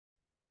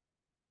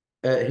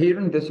Here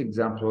in this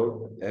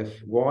example,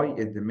 if y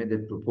is the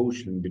middle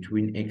proportion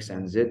between x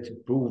and z,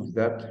 prove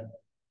that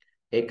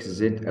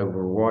xz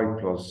over y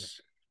plus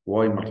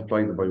y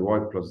multiplied by y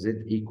plus z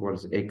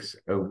equals x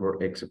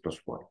over x plus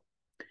y.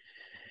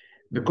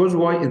 Because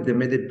y is the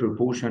middle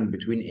proportion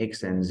between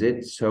x and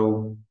z,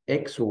 so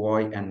x,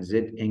 y, and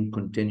z in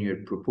continuous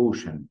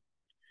proportion.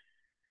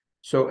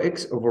 So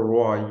x over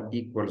y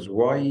equals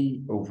y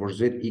over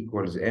z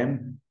equals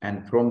m,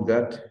 and from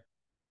that,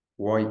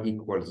 y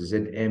equals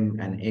zm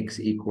and x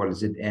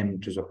equals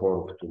zm to the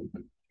power of 2.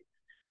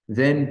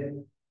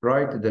 Then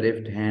write the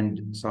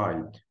left-hand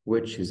side,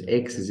 which is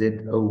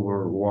xz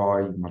over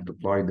y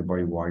multiplied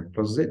by y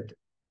plus z.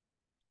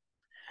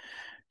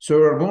 So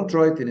you're going to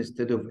write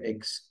instead of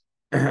x,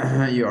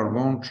 you are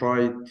going to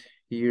write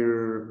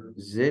here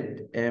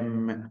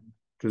zm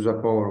to the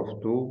power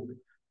of 2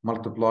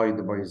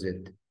 multiplied by z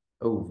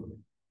over.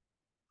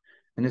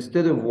 And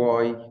instead of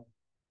y,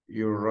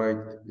 you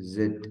write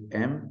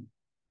zm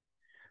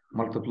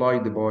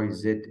multiplied by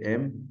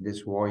zm,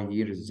 this y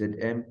here is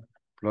zm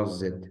plus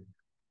z.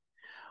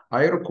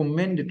 I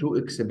recommend to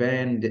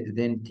expand,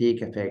 then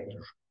take a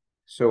factor.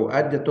 So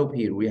at the top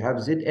here, we have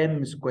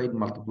zm squared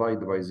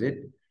multiplied by z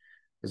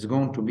is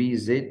going to be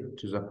z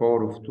to the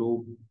power of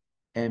 2,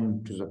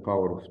 m to the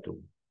power of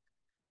 2,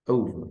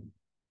 over.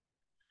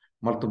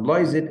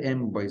 Multiply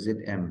zm by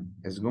zm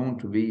is going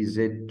to be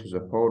z to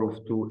the power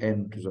of 2,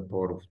 m to the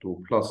power of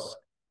 2, plus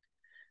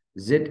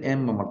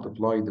zm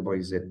multiplied by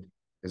z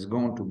is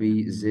going to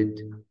be z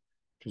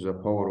to the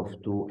power of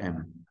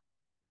 2m.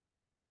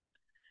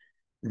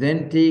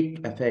 Then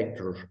take a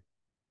factor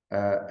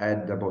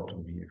at the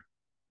bottom here.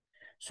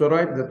 So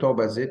write the top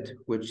as it,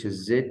 which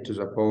is z to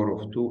the power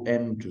of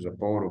 2m to the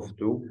power of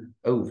 2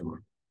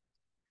 over.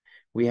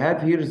 We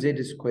have here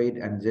z squared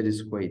and z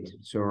squared.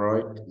 So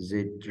write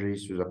z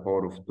raised to the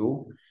power of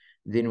 2.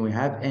 Then we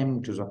have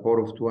m to the power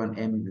of 2 and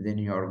m. Then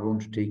you are going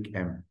to take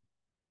m.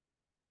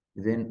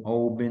 Then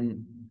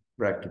open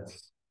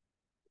brackets.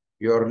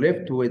 You are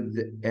left with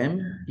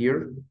m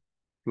here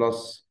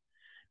plus,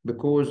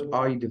 because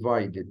I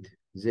divided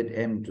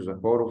zm to the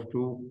power of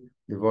 2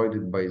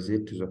 divided by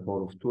z to the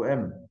power of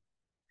 2m.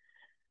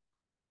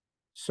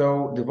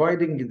 So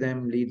dividing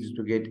them leads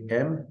to get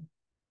m,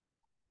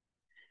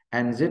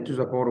 and z to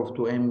the power of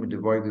 2m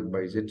divided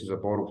by z to the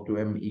power of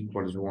 2m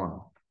equals 1.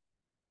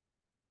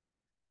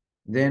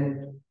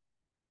 Then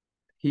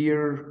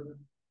here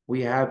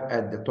we have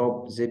at the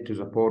top z to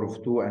the power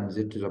of 2 and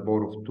z to the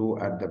power of 2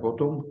 at the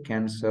bottom,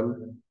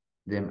 cancel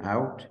them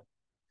out.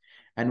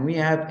 And we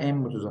have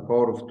m to the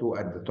power of 2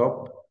 at the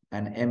top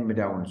and m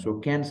down. So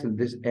cancel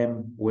this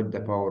m with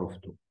the power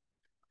of 2.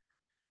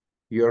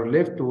 You're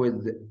left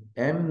with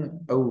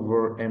m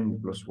over m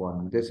plus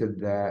 1. This is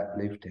the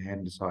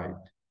left-hand side.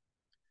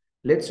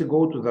 Let's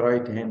go to the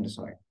right-hand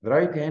side. The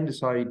right-hand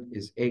side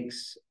is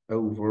x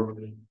over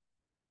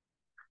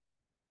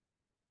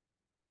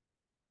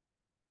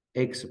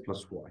x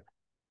plus y.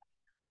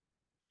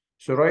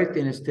 So write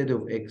instead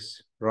of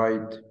x,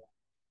 write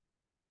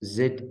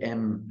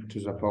zm to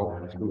the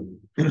power of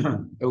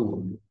 2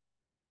 over.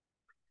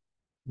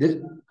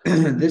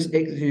 This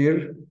x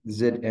here,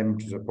 zm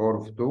to the power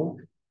of 2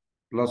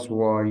 plus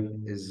y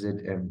is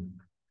zm.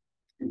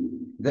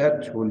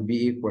 That will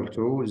be equal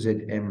to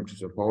zm to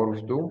the power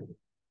of 2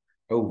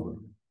 over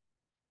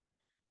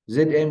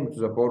zm to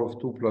the power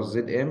of 2 plus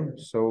zm.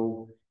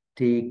 So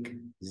take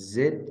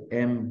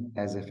zm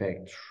as a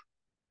factor,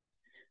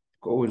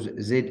 because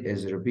z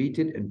is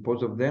repeated in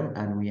both of them,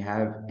 and we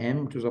have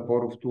m to the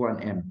power of 2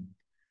 and m.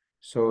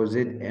 So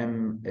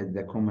zm is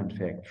the common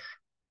factor.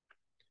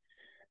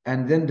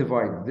 And then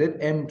divide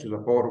zm to the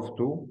power of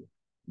 2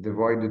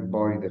 divided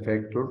by the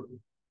factor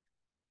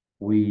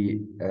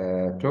we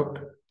took,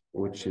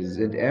 which is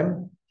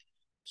zm.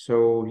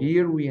 So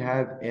here we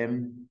have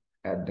m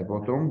at the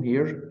bottom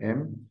here,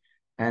 m,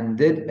 and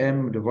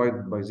zm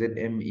divided by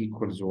zm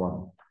equals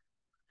 1.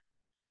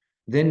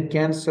 Then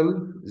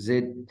cancel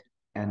z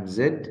and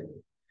z,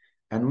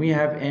 and we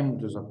have m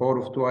to the power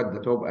of 2 at the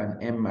top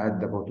and m at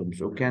the bottom.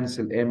 So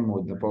cancel m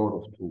with the power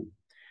of 2.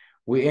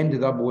 We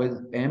ended up with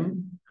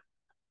m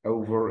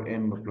over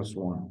m plus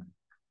 1.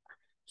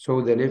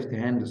 So the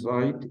left-hand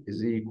side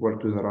is equal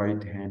to the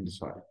right-hand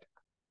side.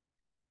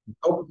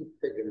 Opposite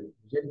figure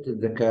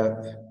projected the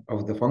curve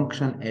of the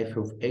function f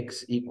of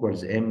x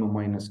equals m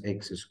minus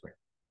x squared.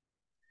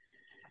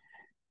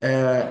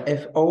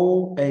 If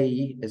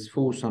OA is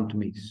 4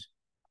 centimeters,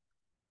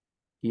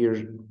 here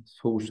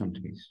 4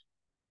 centimeters,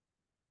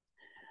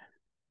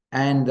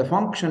 and the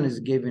function is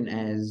given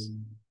as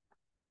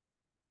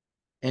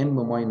m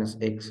minus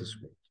x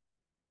squared,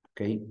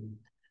 okay?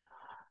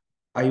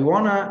 I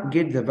wanna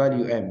get the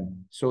value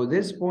m. So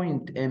this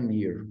point m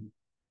here,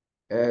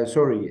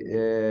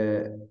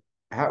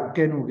 how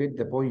can we get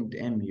the point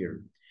m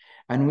here?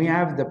 And we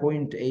have the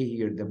point a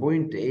here. The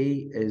point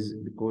a is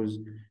because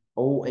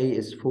OA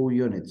is 4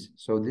 units.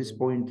 So this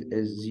point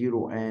is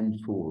 0 and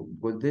 4.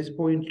 But this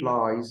point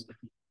lies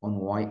on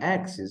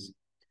y-axis.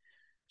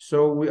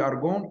 So we are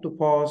going to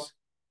pass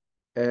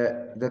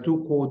the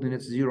two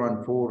coordinates 0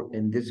 and 4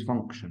 in this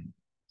function.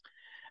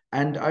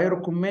 And I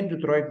recommend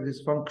to write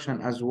this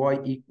function as y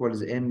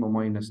equals m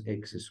minus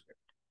x squared.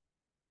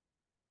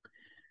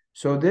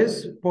 So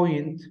this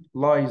point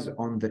lies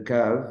on the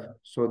curve.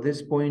 So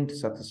this point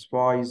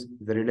satisfies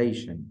the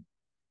relation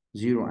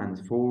 0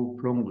 and 4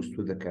 belongs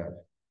to the curve.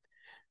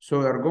 So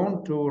we're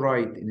going to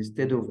write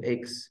instead of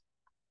x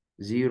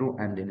 0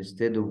 and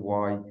instead of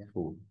y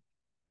 4.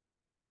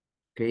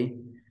 Okay,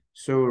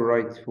 so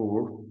write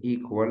 4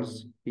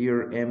 equals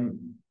here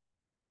m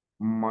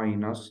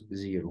minus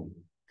 0.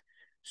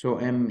 So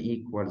m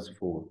equals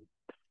 4.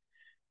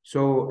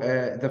 So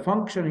the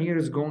function here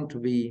is going to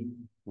be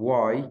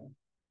y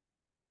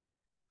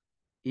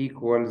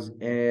equals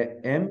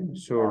m.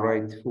 So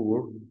write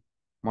 4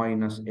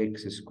 minus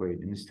x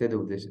squared instead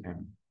of this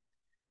m.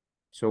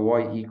 So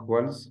y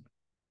equals,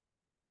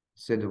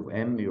 instead of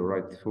m, you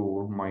write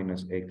 4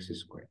 minus x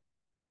squared.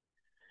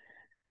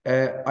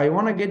 I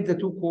want to get the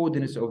two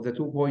coordinates of the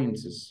 2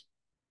 points,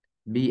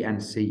 B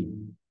and C.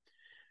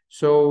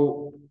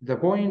 So the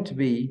point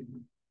B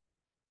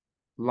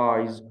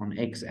lies on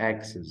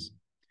x-axis.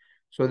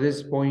 So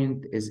this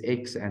point is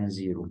x and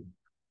 0.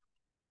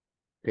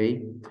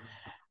 Okay.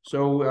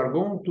 So we are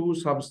going to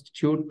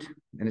substitute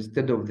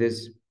instead of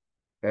this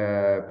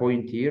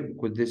point here,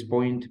 because this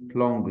point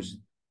belongs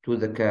to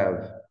the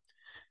curve.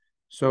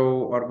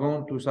 So we're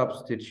going to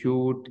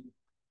substitute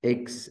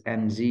x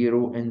and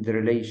 0 in the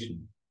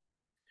relation.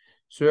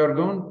 So you're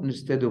going,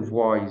 instead of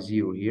y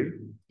 0 here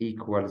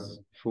equals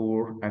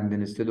 4, and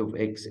then instead of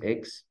x,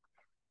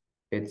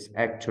 it's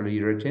actually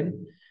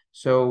written.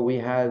 So we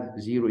have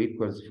 0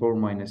 equals 4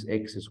 minus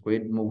x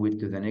squared. Move it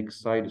to the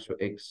next side. So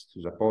x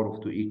to the power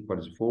of 2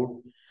 equals 4.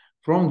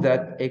 From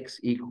that, x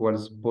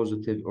equals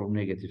positive or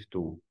negative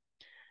 2.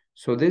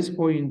 So this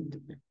point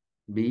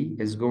B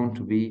is going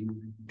to be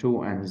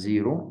 2 and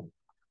 0.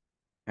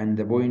 And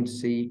the point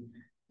C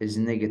is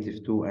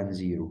negative 2 and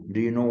 0. Do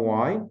you know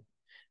why?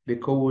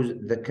 Because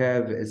the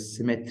curve is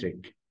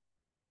symmetric.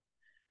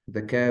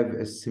 The curve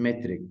is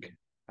symmetric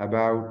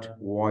about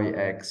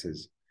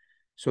y-axis.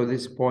 So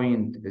this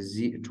point is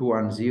 2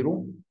 and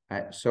 0.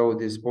 So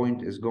this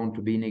point is going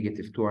to be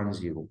negative 2 and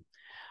 0.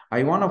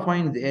 I want to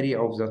find the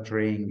area of the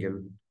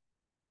triangle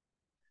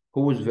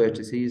whose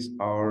vertices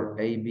are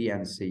A, B,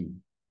 and C.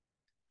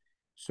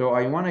 So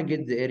I want to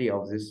get the area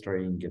of this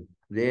triangle.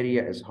 The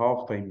area is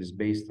half times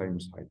base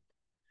times height.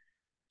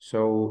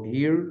 So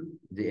here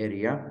the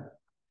area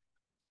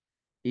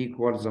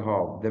equals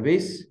half. The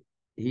base,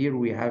 here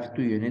we have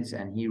 2 units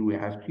and here we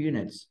have 2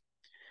 units.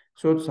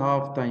 So it's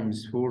half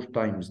times 4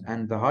 times,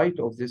 and the height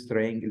of this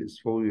triangle is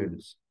 4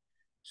 units.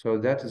 So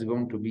that is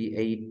going to be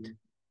 8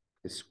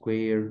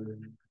 square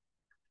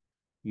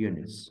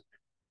units.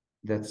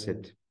 That's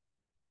it.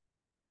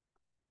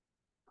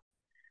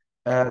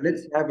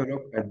 Let's have a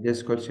look at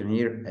this question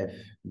here. If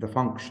the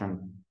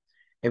function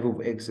f of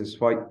x is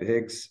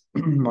 5x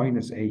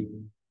minus a,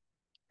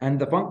 and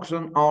the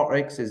function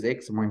rx is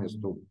x minus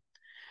 2.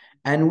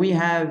 And we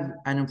have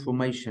an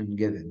information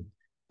given.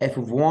 F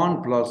of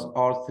 1 plus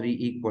R3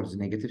 equals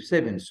negative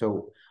 7.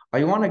 So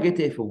I want to get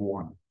f of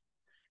 1.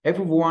 F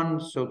of 1,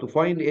 so to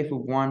find f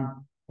of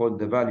 1, put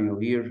the value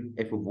here,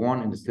 f of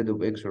 1 instead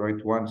of x,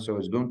 write 1. So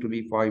it's going to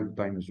be 5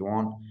 times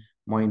 1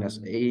 minus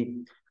a.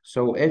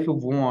 So f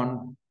of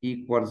 1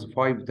 equals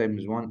 5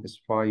 times 1 is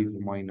 5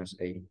 minus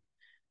a.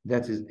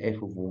 That is f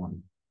of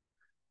 1.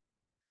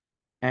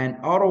 And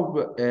r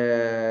of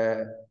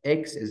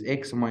x is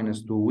x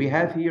minus 2. We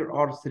have here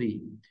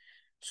R3.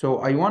 So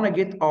I want to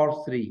get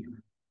R3.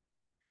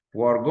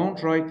 We are going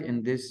to write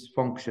in this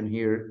function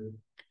here,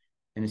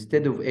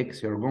 instead of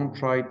x, you're going to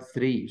write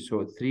 3.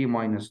 So 3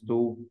 minus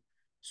 2.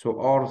 So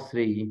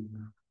R3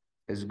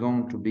 is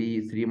going to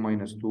be 3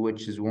 minus 2,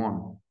 which is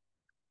 1.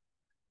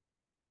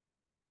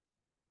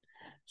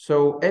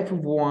 So f of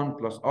 1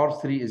 plus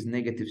R3 is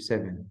negative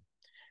 7.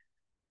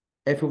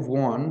 F of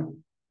 1,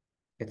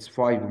 it's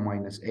 5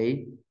 minus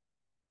a,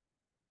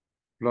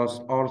 plus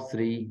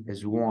R3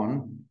 is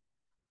 1,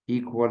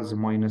 equals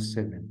minus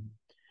 7.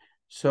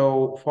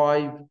 So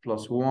 5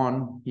 plus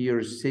 1, here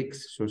is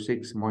 6. So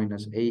 6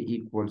 minus a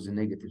equals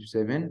negative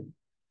 7.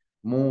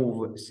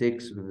 Move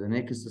 6 to the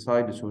next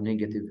side. So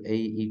negative a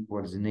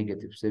equals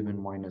negative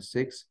 7 minus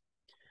 6.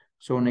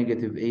 So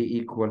negative a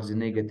equals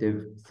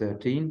negative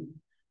 13.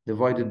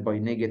 Divided by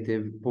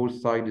negative both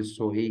sides.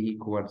 So a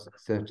equals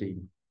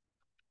 13.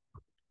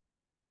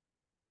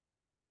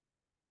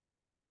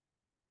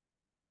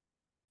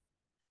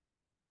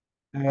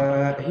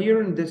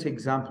 Here in this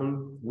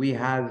example, we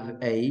have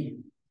a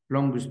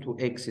belongs to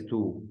x2.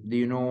 Do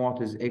you know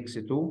what is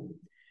x2?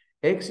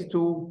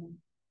 x2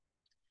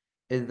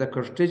 is the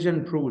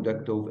Cartesian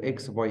product of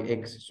x by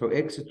x. So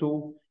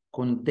x2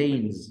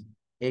 contains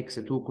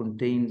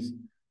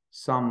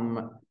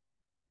some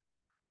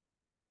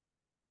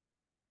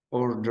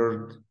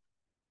ordered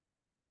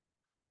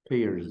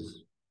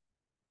pairs.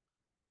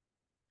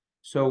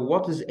 So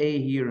what is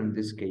a here in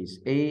this case?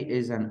 A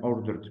is an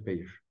ordered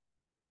pair.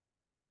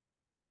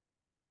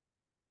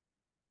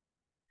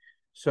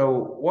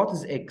 So what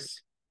is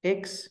x?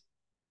 X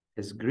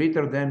is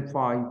greater than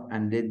 5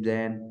 and less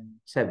than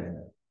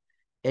 7.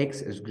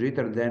 x is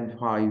greater than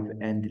 5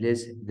 and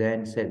less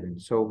than 7.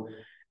 So,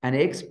 and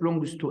x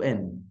belongs to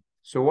n.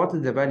 So what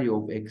is the value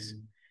of x?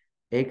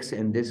 X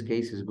in this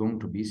case is going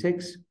to be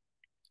 6.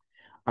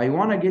 I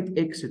want to get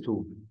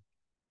x2.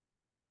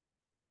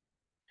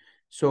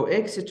 So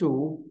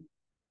x2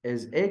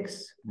 is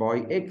x by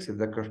x,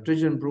 the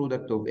Cartesian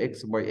product of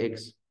x by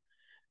x.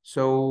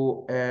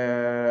 So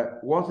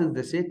what is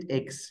the set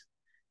x?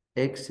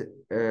 X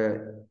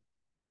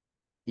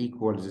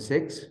equals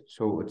 6,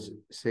 so it's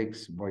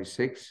 6 by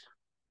 6.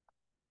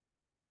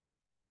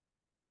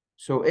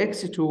 So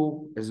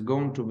x2 is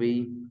going to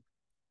be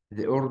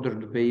the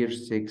ordered pair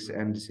 6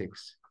 and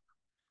 6.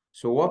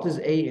 So what is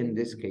A in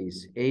this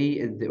case? A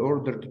is the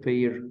ordered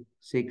pair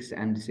 6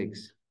 and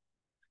 6.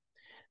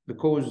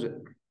 Because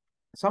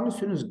some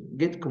students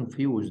get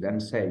confused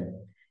and say,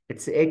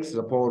 it's x to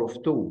the power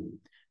of 2,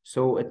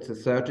 so it's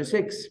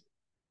 36.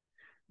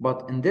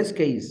 But in this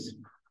case,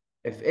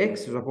 if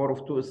x to the power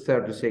of 2 is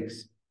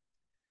 36,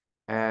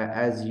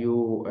 as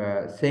you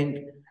think,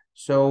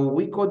 so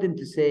we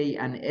couldn't say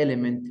an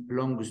element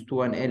belongs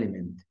to an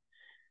element.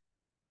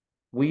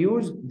 We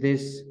use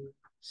this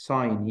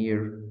sign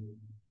here,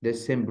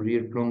 this symbol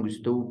here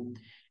belongs to,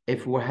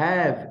 if we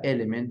have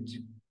element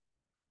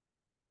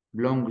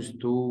belongs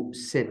to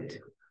set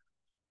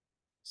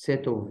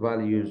of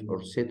values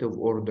or set of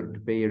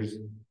ordered pairs,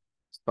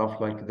 stuff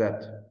like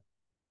that.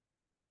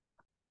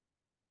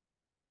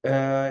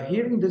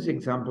 Here in this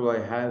example, I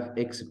have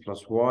x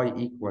plus y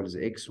equals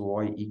x,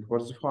 y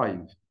equals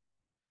 5.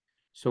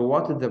 So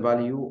what is the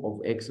value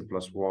of x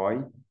plus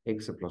y?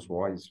 X plus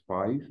y is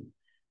 5.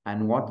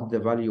 And what is the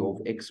value of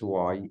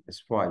xy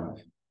is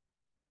 5.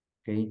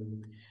 Okay.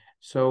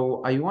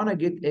 So I want to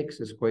get x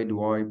squared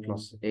y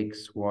plus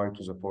xy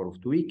to the power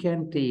of 2. We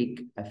can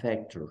take a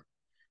factor.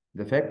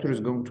 The factor is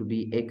going to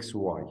be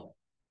xy.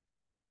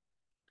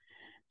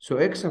 So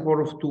x to the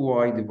power of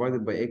 2y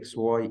divided by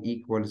xy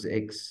equals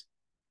x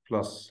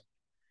plus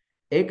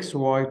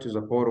xy to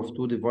the power of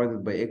 2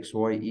 divided by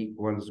xy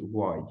equals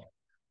y.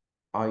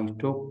 I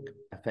took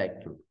a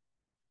factor.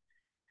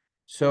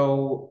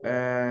 So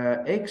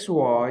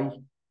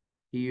xy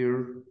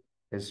here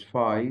is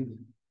 5.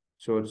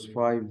 So it's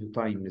 5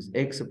 times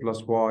x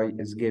plus y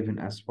is given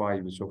as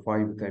 5. So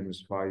 5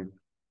 times 5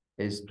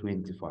 is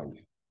 25.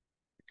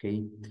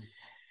 Okay.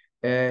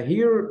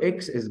 Here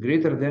x is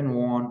greater than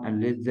 1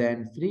 and less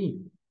than 3.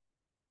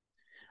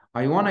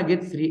 I want to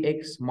get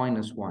 3x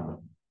minus 1.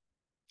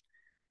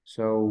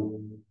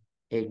 So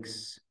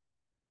x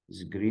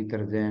is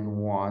greater than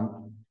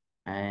 1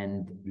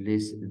 and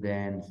less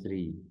than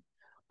 3.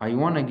 I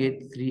want to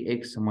get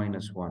 3x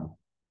minus 1.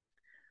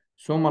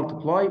 So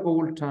multiply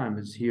all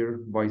times here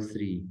by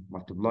 3.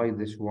 Multiply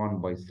this one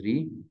by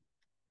 3.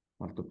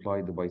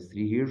 Multiplied by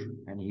 3 here,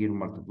 and here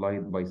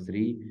multiplied by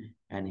 3,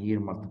 and here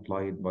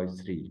multiplied by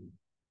 3.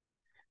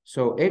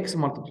 So x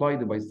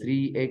multiplied by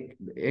 3,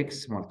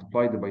 x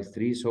multiplied by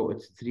 3, so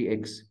it's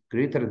 3x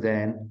greater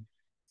than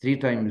 3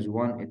 times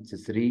 1,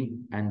 it's 3,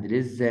 and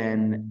less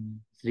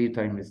than 3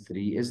 times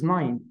 3 is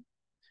 9.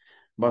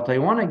 But I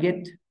want to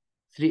get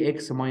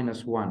 3x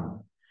minus 1.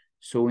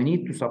 So we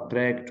need to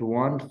subtract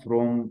 1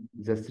 from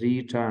the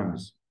 3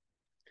 terms.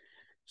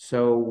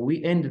 So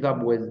we ended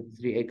up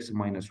with 3x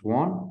minus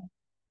 1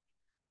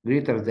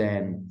 greater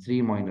than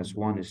 3 minus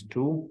 1 is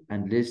 2,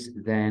 and less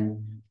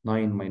than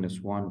 9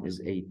 minus 1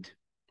 is 8.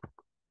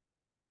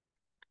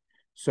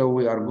 So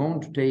we are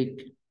going to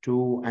take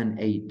 2 and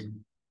 8,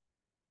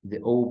 the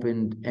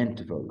opened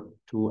interval,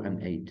 2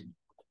 and 8.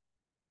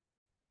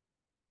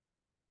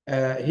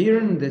 Here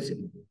in this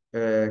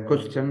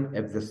question,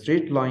 if the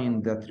straight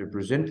line that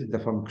represented the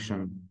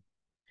function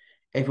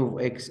f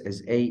of x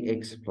is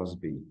ax plus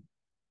b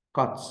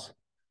cuts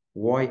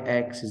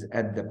y-axis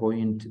at the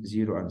point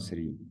 0 and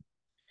 3.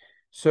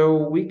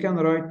 So we can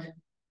write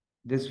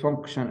this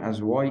function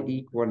as y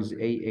equals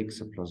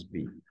ax plus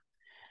b.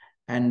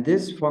 And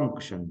this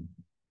function,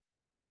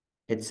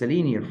 it's a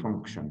linear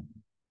function.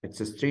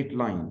 It's a straight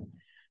line.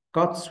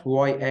 Cuts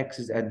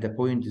y-axis at the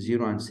point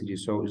 0 and 3.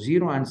 So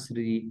 0 and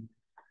 3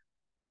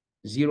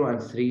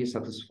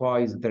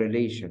 satisfies the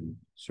relation.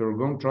 So we're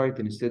going to write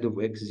instead of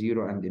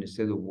x0 and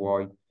instead of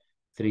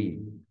y3.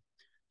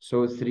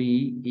 So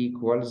 3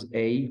 equals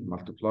a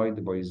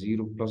multiplied by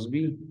 0 plus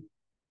b.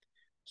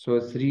 So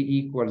 3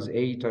 equals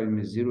a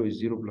times 0 is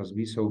 0 plus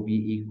b, so b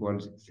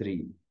equals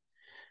 3.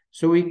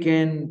 So we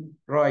can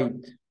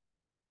write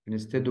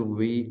instead of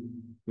b,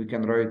 we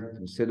can write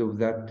instead of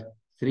that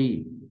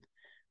 3.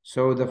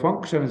 So the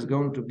function is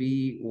going to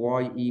be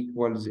y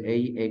equals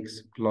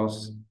ax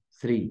plus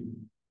 3.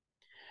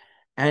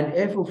 And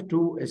f of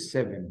 2 is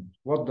 7.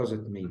 What does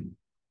it mean?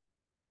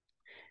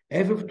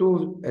 F of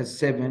 2 is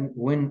 7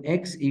 when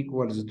x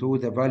equals to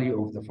the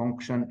value of the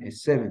function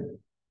is 7.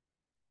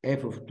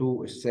 F of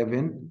 2 is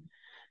 7.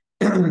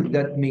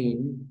 that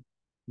mean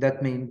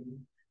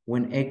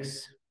when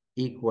x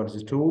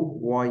equals 2,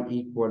 y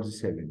equals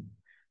 7.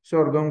 So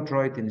we're going to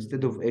write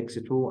instead of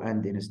x2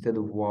 and instead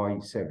of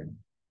y7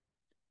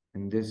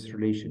 in this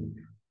relation.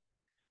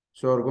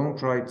 So we're going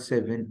to write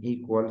 7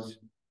 equals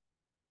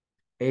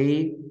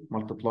a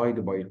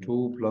multiplied by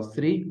 2 plus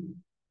 3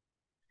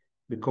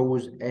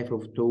 because f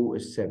of 2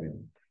 is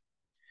 7.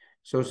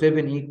 So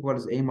 7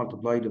 equals a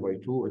multiplied by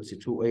 2, it's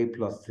 2a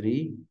plus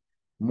 3.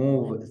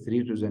 Move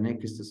 3 to the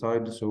next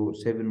side, so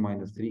 7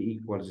 minus 3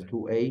 equals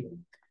 2a.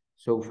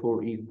 So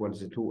 4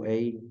 equals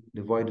 2a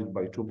divided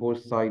by 2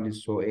 both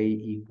sides, so a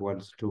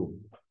equals 2.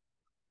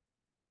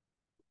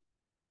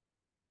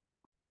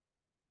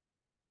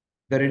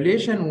 The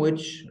relation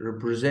which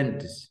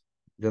represents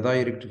the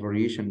direct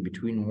variation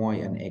between y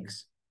and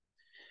x.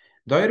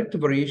 Direct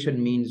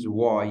variation means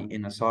y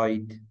in a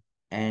side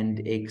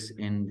and x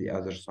in the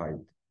other side,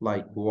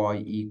 like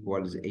y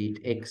equals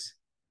 8x.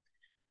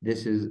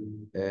 This is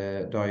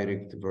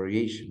direct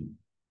variation.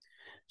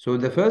 So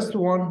the first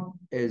one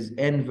is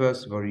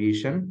inverse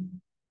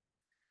variation.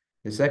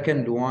 The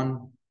second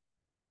one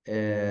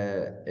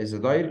is a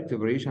direct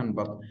variation,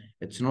 but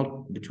it's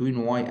not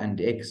between y and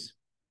x.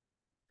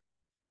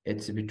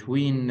 It's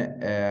between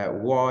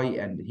y,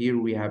 and here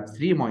we have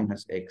 3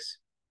 minus x,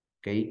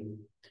 okay?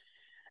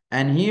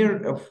 And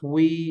here, if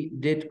we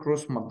did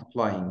cross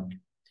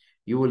multiplying,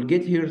 you will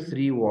get here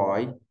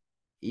 3y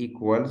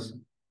equals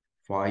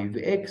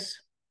 5x.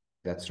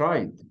 That's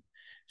right.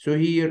 So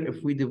here,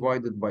 if we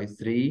divide it by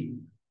 3,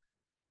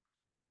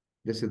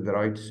 this is the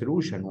right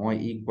solution. Y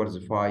equals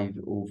 5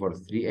 over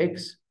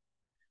 3x.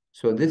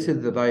 So this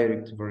is the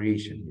direct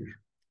variation here.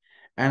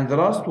 And the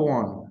last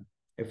one,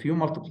 if you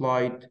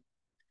multiplied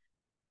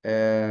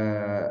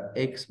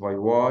x by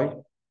y,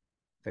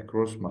 the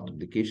cross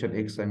multiplication,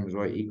 x times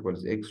y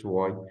equals x,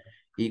 y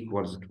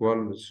equals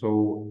 12.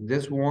 So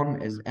this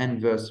one is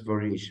inverse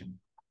variation.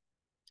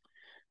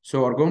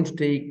 So we're going to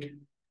take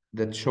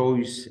the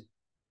choice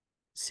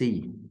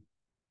C.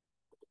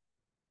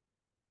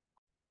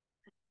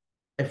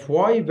 If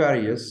y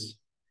varies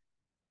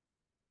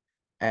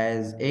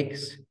as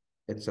x,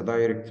 it's a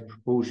direct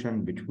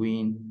proportion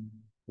between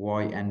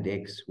y and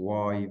x.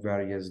 Y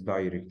varies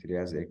directly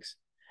as x.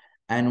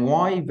 And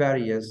y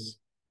varies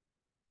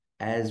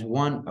as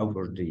 1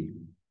 over d.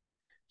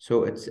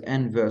 So it's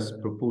inverse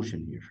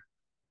proportion here.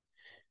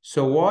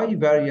 So y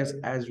varies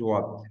as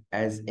what?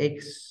 As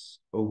x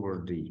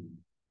over d.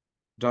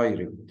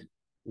 Direct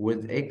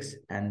with x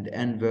and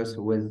inverse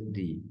with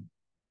d.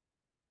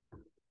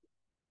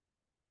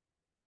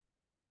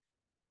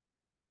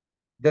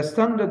 The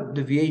standard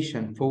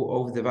deviation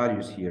of the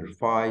values here,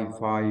 5,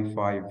 5,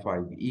 5,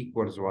 5,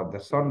 equals what? The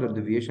standard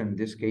deviation in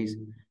this case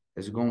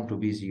is going to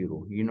be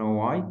 0. You know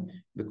why?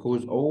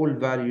 Because all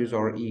values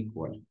are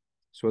equal.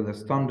 So the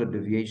standard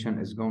deviation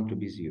is going to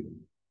be 0.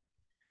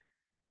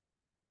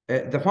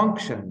 The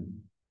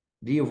function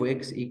d of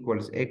x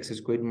equals x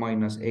squared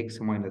minus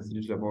x minus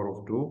 3 to the power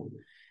of 2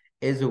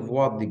 is of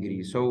what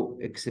degree? So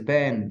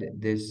expand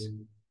this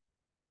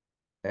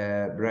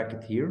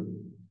bracket here,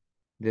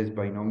 this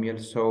binomial.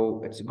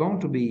 So it's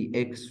going to be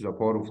x to the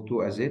power of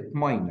 2 as it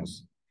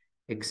minus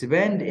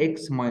expand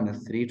x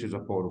minus 3 to the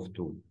power of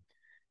 2.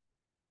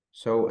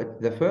 So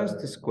the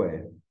first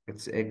square,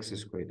 it's x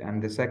squared,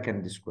 and the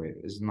second square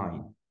is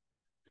 9.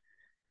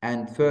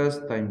 And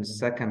first times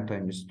second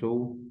times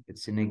 2,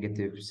 it's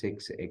negative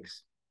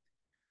 6x.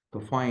 To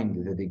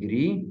find the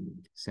degree,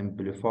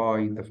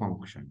 simplify the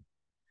function.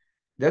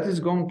 That is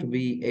going to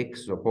be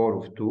x to the power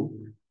of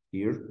 2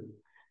 here,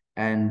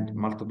 and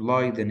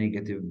multiply the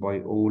negative by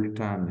all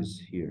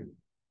terms here.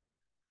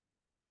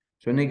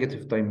 So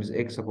negative times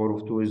x to the power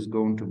of 2 is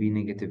going to be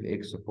negative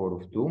x to the power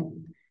of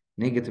 2.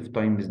 Negative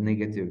times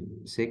negative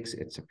 6,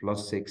 it's a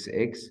plus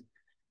 6x.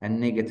 And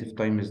negative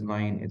times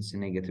 9, it's a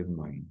negative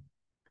 9.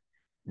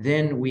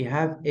 Then we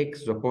have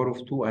x to the power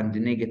of 2 and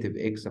negative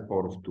x to the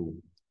power of 2.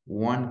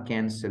 One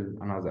cancel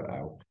another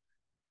out.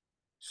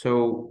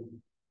 So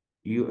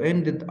you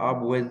ended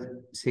up with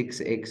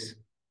 6x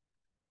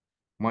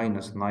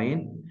minus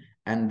 9,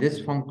 and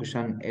this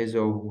function is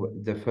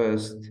of the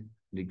first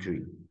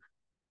degree.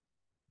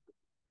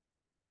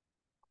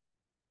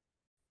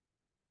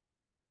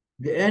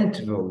 The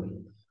interval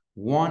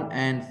 1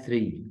 and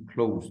 3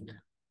 closed.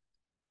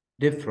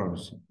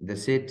 Difference, the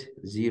set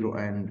 0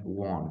 and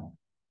 1.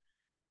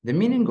 The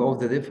meaning of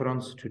the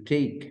difference to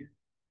take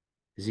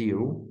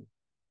 0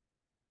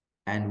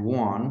 and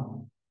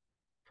 1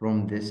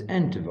 from this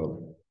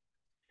interval.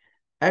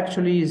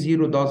 Actually,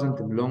 0 doesn't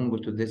belong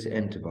to this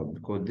interval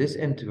because this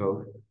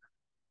interval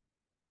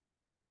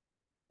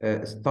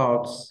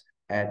starts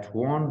at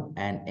 1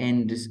 and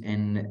ends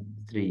in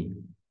 3.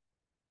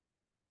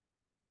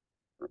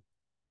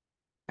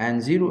 And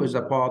 0 is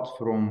apart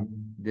from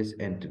this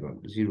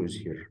interval. 0 is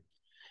here.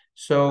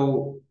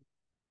 So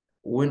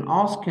when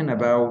asking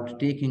about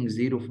taking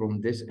 0 from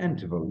this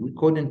interval, we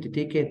couldn't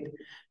take it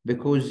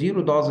because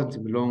 0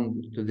 doesn't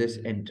belong to this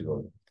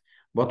interval.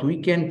 But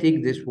we can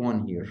take this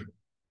one here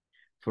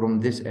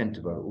from this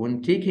interval.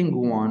 When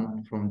taking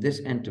 1 from this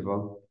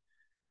interval,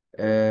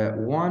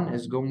 1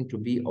 is going to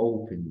be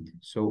opened.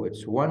 So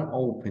it's 1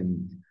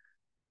 opened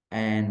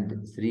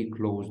and 3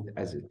 closed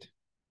as it.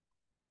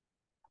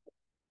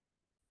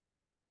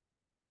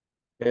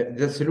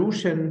 The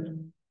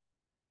solution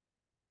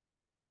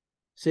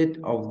set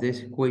of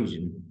this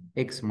equation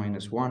x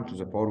minus 1 to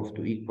the power of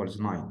 2 equals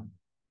 9.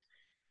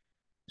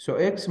 So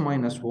x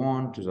minus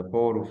 1 to the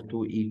power of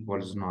 2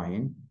 equals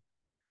 9.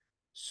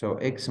 So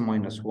x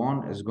minus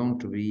 1 is going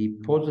to be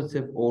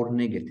positive or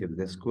negative,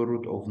 the square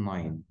root of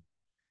 9.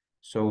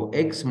 So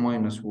x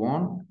minus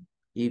 1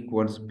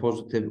 equals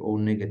positive or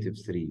negative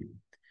 3.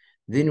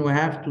 Then we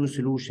have two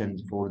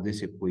solutions for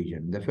this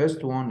equation. The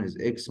first one is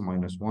x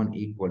minus 1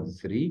 equals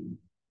 3.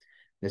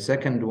 The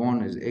second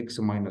one is x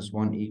minus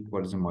 1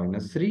 equals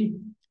minus 3.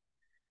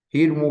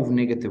 Here move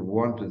negative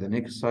 1 to the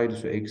next side,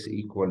 so x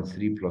equals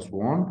 3 plus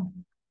 1,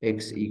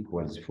 x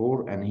equals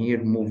 4. And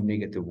here move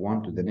negative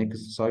 1 to the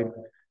next side,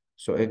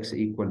 so x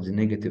equals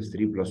negative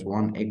 3 plus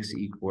 1, x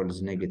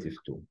equals negative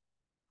 2.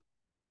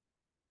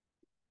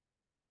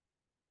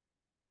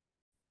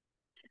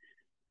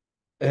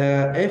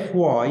 If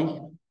y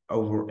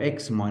over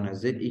x minus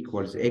z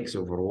equals x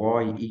over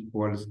y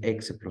equals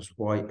x plus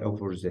y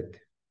over z.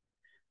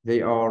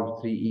 They are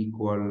three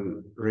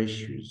equal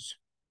ratios.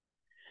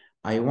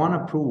 I want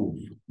to prove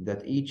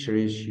that each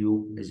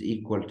ratio is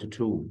equal to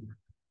 2.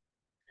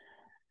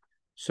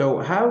 So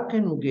how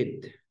can we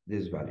get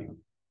this value?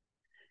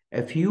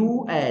 If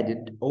you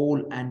added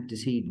all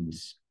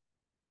antecedents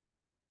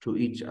to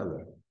each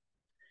other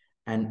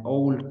and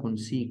all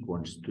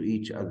consequents to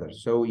each other,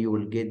 so you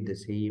will get the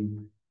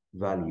same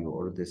value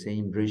or the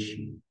same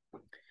ratio.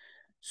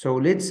 So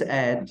let's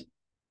add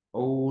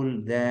all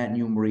the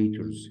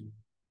numerators,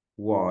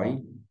 y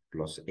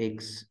plus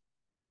x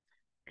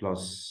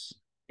plus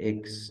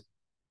x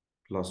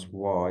plus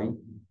y,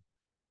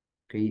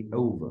 okay,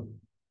 over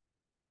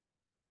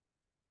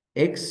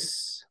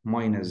x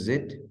minus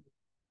z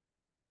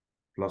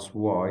plus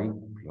y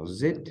plus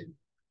z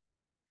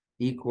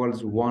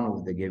equals one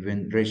of the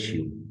given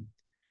ratio.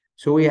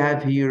 So we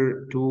have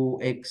here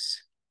 2x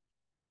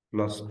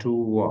plus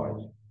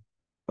 2y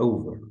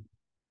over.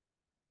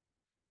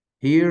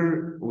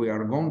 Here we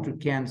are going to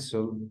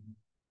cancel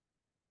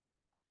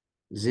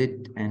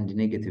z and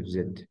negative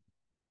z.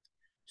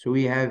 So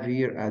we have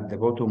here at the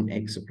bottom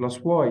x plus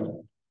y.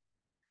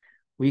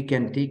 We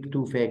can take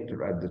two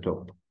factors at the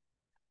top.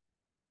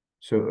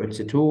 So it's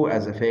a 2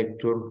 as a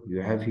factor.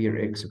 You have here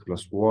x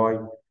plus y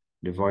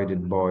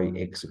divided by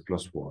x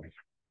plus y.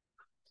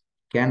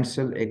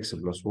 Cancel x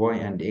plus y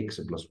and x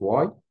plus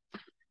y.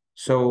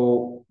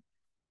 So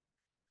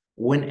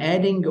when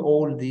adding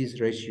all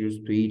these ratios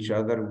to each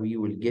other, we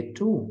will get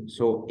 2.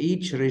 So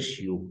each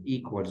ratio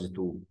equals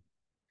 2.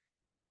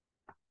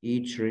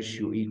 Each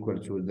ratio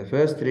equals 2. The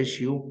first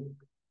ratio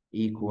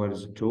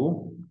equals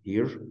 2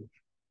 here.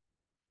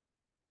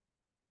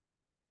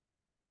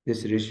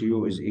 This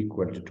ratio is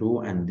equal to 2,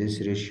 and this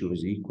ratio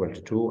is equal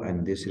to 2,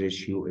 and this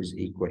ratio is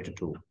equal to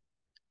 2.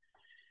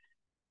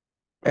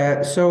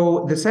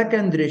 So the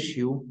second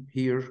ratio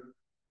here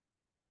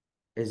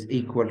is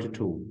equal to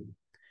 2.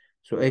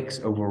 So x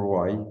over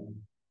y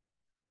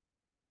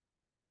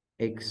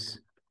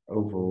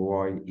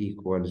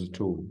equals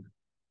 2.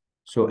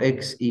 So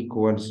x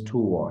equals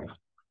 2y.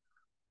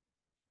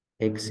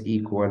 X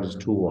equals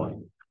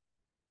 2y.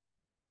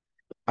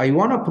 I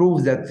want to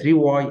prove that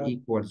 3y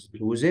equals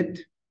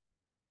 2z.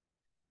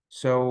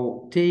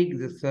 So take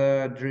the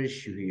third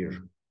ratio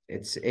here.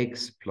 It's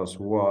x plus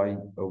y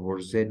over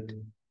z.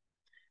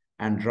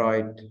 And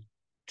write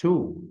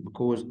 2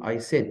 because I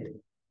said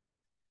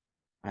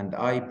and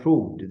I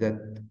proved that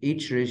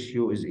each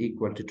ratio is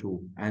equal to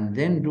 2. And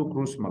then do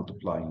cross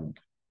multiplying.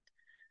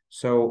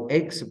 So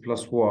x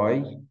plus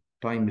y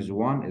times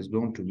 1 is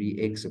going to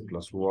be x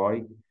plus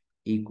y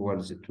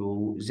equals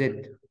to z.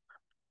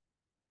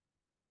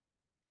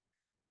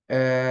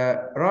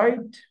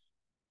 Write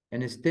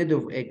instead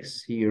of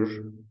x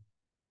here,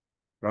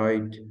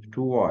 write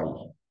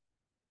 2y.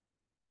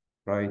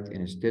 Right,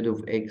 instead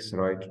of x,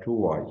 write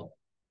 2y.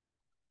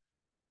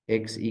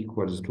 X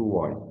equals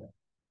 2y.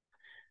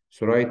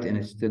 So write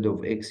instead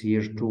of x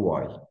here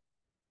 2y.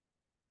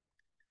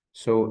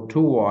 So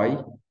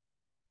 2y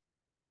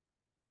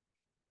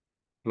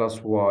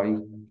plus y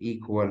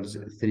equals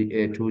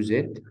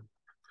 2z.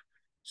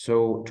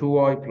 So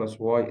 2y plus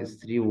y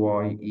is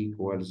 3y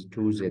equals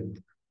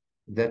 2z.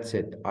 That's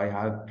it. I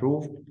have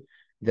proved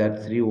that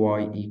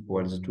 3y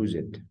equals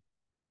 2z.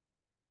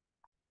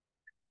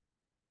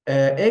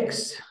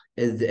 X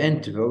is the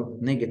interval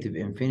negative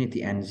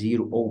infinity and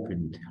 0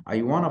 opened.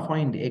 I want to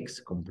find x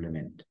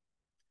complement.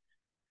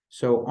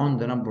 So on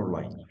the number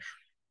line,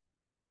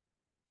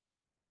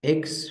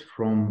 x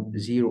from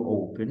 0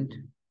 opened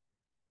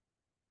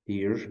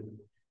here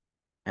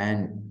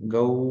and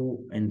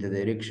go in the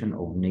direction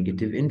of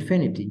negative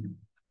infinity.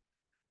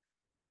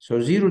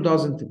 So 0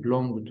 doesn't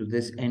belong to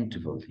this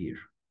interval here.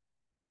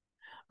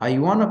 I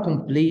want to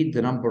complete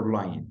the number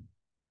line.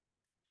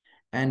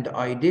 And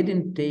I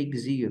didn't take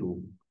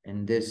 0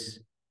 in this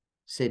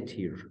set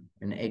here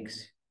in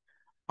x.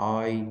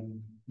 I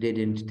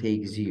didn't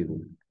take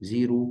 0.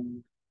 0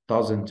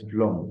 doesn't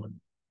belong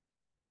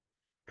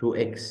to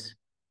x.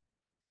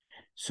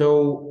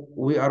 So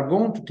we are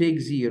going to take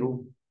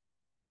 0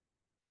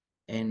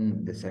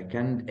 in the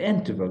second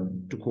interval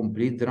to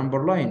complete the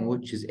number line,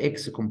 which is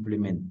x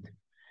complement.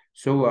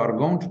 So we are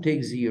going to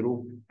take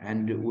 0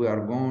 and we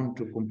are going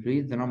to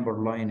complete the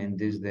number line in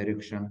this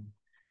direction.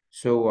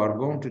 So we are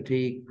going to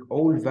take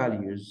all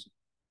values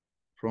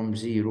from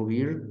 0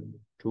 here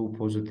to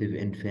positive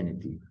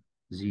infinity.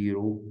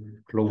 0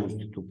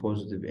 closed to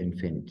positive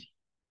infinity.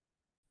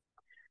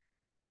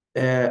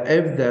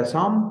 If the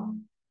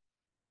sum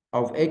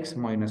of x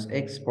minus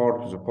x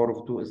power to the power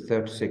of 2 is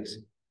 36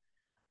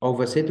 of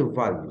a set of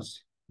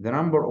values, the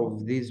number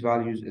of these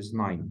values is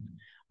 9.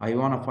 I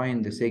want to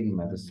find the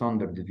sigma, the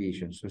standard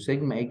deviation. So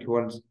sigma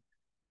equals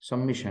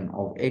summation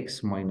of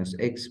x minus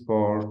x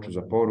power to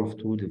the power of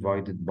 2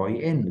 divided by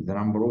n, the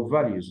number of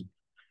values.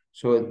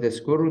 So the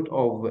square root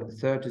of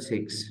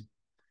 36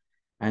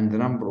 and the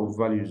number of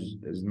values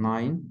is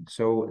 9.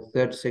 So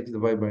 36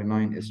 divided by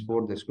 9 is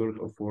 4. The square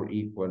root of 4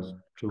 equals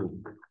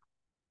 2.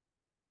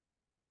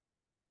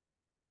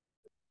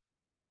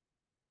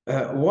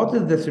 What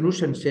is the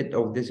solution set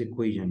of this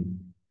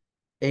equation?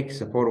 X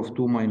power of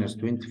 2 minus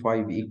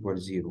 25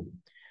 equals 0.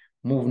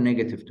 Move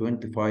negative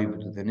 25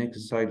 to the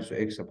next side, so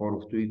x power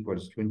of 2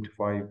 equals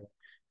 25.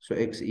 So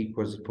x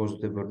equals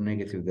positive or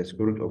negative, the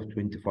square root of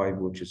 25,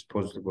 which is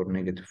positive or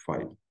negative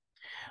 5.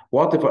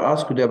 What if I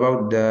ask you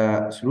about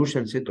the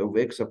solution set of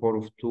x power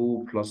of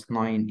 2 plus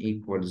 9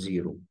 equals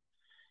 0?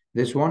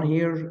 This one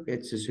here,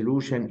 its a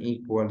solution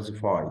equals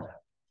 5.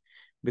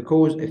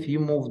 Because if you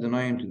move the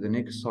 9 to the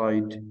next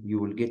side, you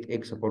will get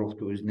x power of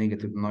 2 is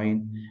negative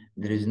 9.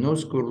 There is no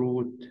square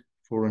root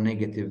for a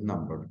negative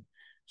number.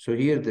 So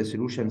here the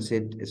solution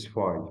set is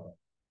 5.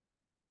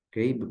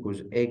 Okay,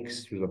 because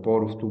x to the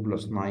power of 2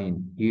 plus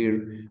 9.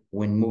 Here,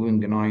 when moving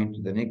the 9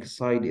 to the next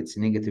side, it's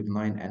negative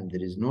 9 and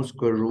there is no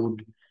square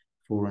root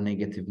for a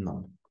negative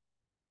number.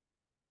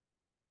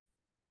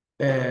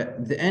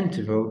 The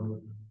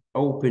interval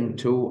open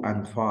 2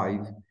 and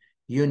 5,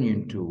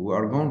 union 2. We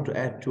are going to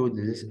add 2 to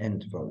this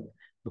interval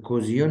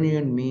because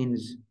union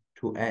means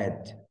to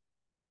add.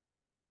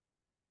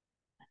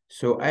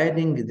 So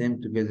adding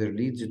them together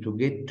leads to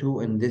get 2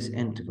 in this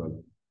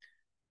interval.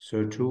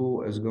 So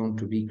 2 is going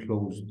to be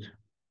closed,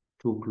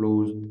 2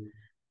 closed,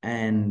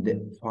 and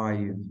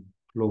 5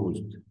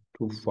 closed,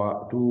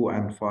 2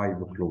 and 5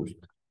 closed.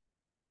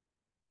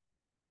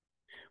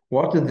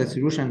 What is the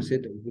solution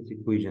set of this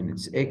equation?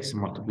 It's x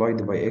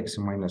multiplied by x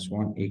minus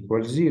 1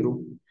 equals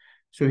 0.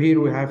 So here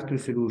we have two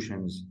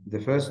solutions.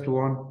 The first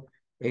one,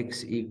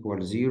 x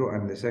equals 0,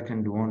 and the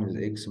second one is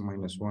x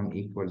minus 1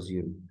 equals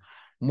 0.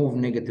 Move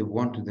negative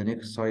 1 to the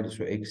next side,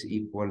 so x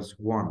equals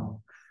 1.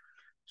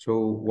 So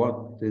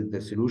what is the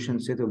solution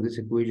set of this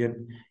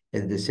equation?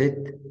 Is the set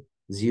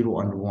 0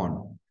 and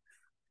 1.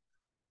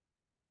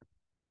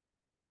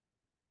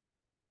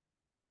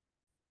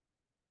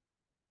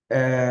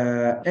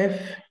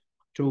 If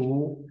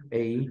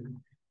 2a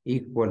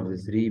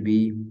equals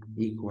 3b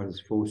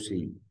equals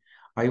 4c.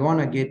 I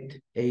want to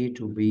get a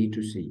to b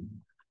to c.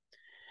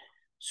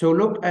 So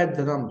look at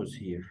the numbers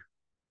here.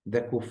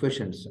 The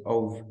coefficients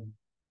of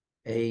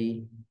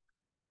a,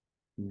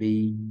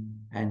 b,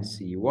 and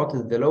c. What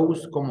is the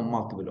lowest common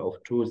multiple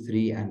of 2,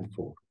 3, and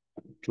 4?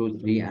 2,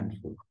 3, and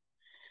 4.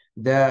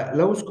 The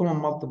lowest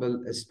common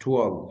multiple is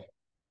 12.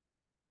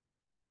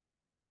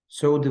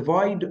 So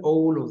divide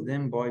all of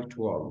them by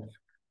 12.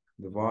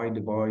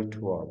 Divide by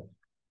 12.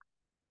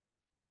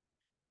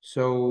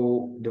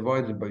 So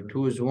divided by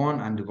 2 is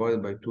 1 and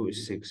divided by 2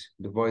 is 6.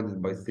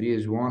 Divided by 3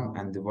 is 1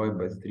 and divided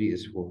by 3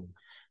 is 4.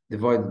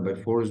 Divided by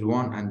 4 is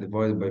 1 and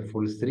divided by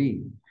 4 is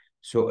 3.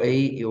 So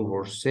A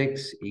over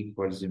 6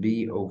 equals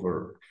B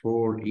over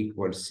 4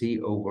 equals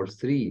C over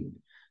 3.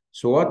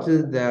 So what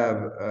is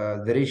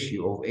the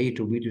ratio of A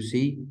to B to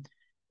C?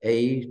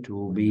 A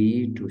to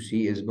B to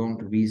C is going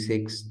to be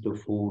 6 to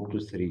 4 to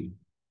 3.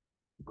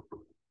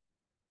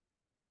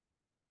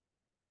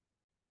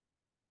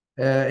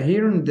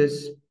 Here in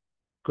this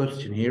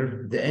question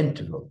here, the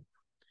interval.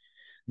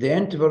 The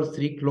interval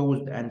 3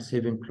 closed and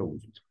 7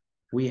 closed.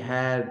 We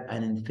have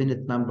an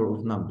infinite number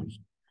of numbers.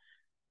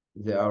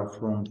 They are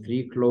from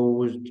 3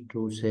 closed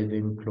to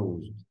 7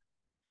 closed.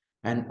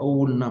 And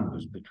all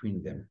numbers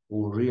between them,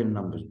 all real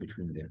numbers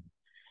between them.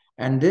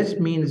 And this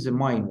means the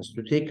minus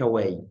to take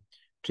away.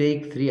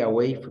 Take 3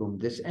 away from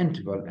this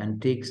interval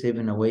and take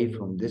 7 away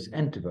from this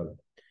interval.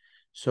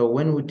 So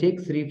when we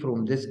take 3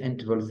 from this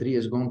interval, 3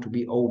 is going to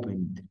be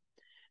opened.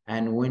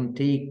 And when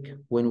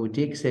we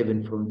take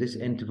 7 from this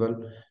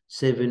interval,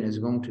 7 is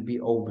going to be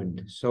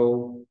opened.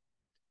 So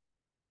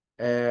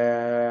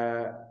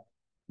the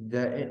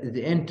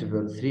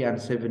interval 3 and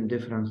 7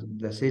 difference,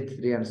 the set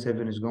 3 and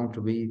 7 is going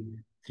to be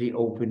 3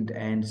 opened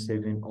and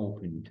 7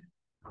 opened.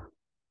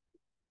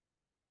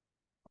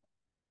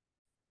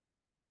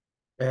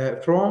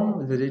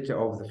 From the data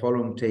of the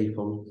following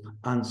table,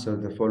 answer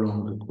the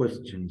following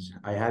questions.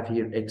 I have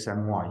here X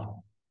and Y.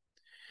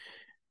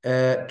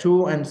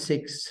 2 and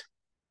 6,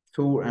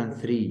 4 and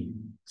 3,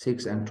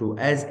 6 and 2.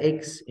 As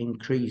X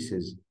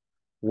increases,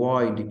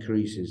 Y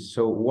decreases.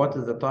 So what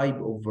is the type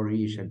of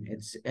variation?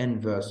 It's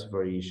inverse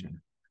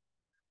variation.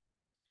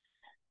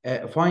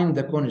 Find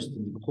the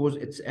constant because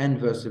it's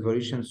inverse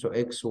variation, so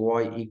x,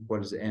 y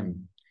equals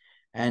m.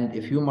 And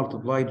if you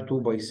multiply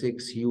 2 by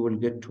 6, you will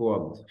get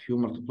 12. If you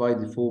multiply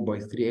the 4 by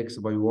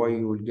 3x by y,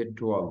 you will get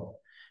 12.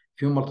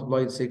 If you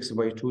multiply 6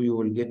 by 2, you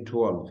will get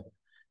 12.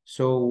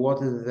 So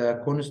what is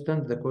the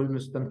constant? The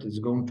constant is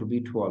going to be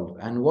 12.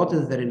 And what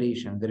is the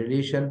relation? The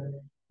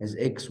relation is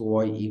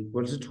xy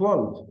equals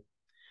 12.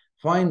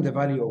 Find the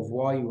value of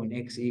y when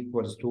x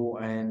equals 2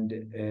 and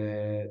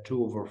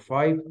 2 over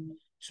 5.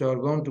 So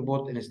we're going to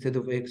put instead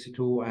of x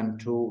 2 and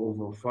 2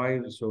 over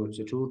 5. So it's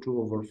a 2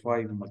 over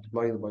 5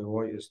 multiplied by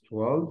y is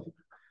 12.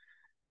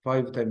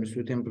 5 times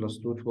 2, 10 plus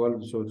 2,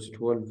 12. So it's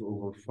 12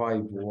 over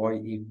 5,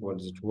 y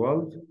equals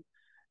 12.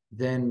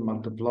 Then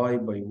multiply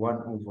by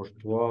 1 over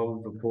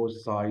 12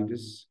 both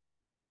sides.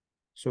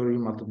 Sorry,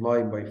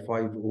 multiply by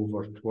 5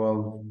 over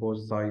 12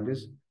 both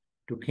sides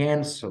to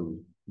cancel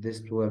this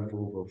 12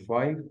 over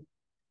 5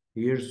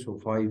 here. So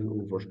 5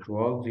 over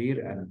 12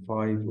 here and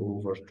 5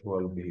 over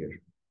 12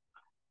 here.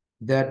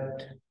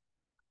 That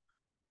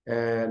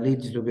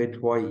leads to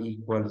get y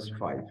equals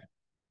 5.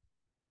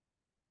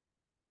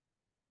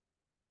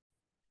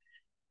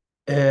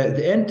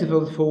 The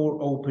interval 4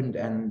 opened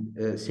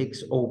and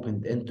 6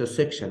 opened.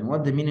 Intersection.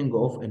 What the meaning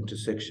of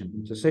intersection?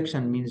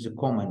 Intersection means the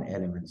common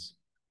elements.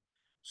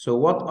 So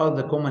what are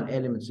the common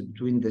elements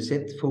between the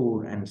set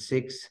 4 and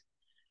 6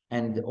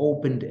 and the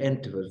opened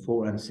interval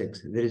 4 and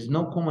 6? There is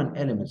no common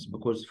elements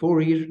because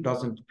 4 here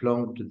doesn't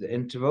belong to the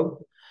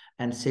interval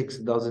and 6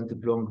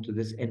 doesn't belong to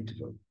this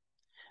interval.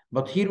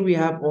 But here we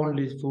have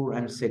only 4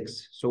 and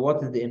 6. So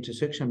what is the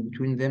intersection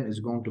between them is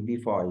going to be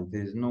 5.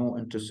 There is no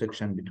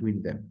intersection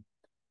between them.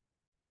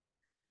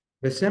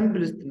 The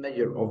simplest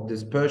measure of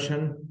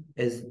dispersion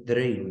is the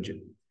range,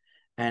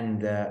 and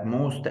the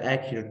most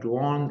accurate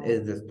one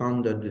is the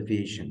standard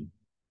deviation.